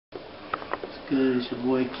good? It's your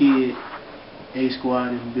boy Kid, A Squad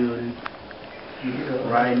in the building.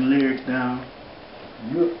 Writing lyrics down.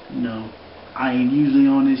 You know, I ain't usually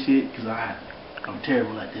on this shit because I'm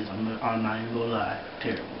terrible at this. I'm not even gonna lie.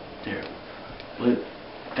 Terrible. But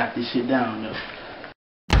got this shit down though.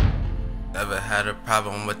 Never had a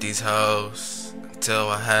problem with these hoes until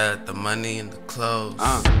I had the money and the clothes.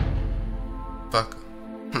 Fuck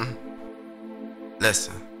 'em.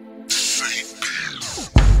 Listen.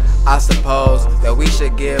 I suppose that we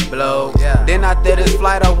should get blowed. Then after this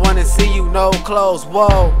flight, I wanna see you no clothes.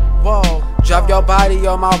 Whoa. Drop your body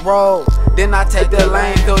on my road. Then I take the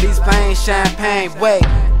lane through these plain champagne. Wait.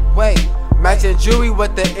 Matching jewelry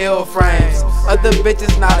with the ill frames. Other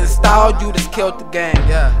bitches not in style, you just killed the game.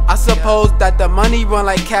 I suppose that the money run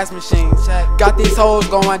like cash machines. Got these hoes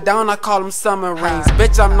going down, I call them submarines.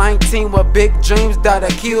 Bitch, I'm 19 with big dreams that'll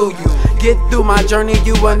kill you. Get through my journey,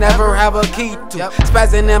 you will never have a key to.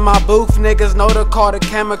 Spazzing in my booth, niggas know to call the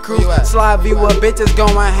camera crew. Slide view of bitches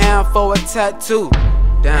going ham for a tattoo.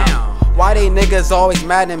 Damn. Why they niggas always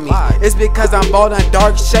mad at me? It's because I'm bald in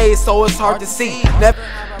dark shades, so it's hard to see. Never.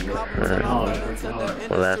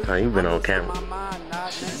 Well, last time you been on camera?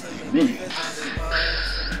 Minute.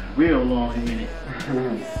 Real long minute.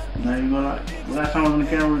 Not even gonna lie. Last time I was on the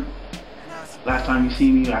camera, last time you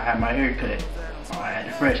see me, I had my hair cut. I had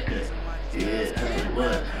the fresh cut. Yeah, that's what it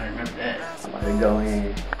was. I remember that. I'm about to go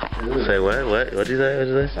in. Say what? What'd you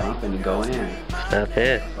say? So I'm finna go in. Stop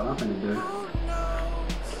it. That's what I'm finna do.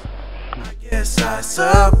 Yes, I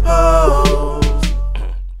suppose.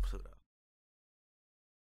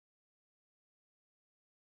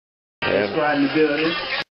 Squad in the building.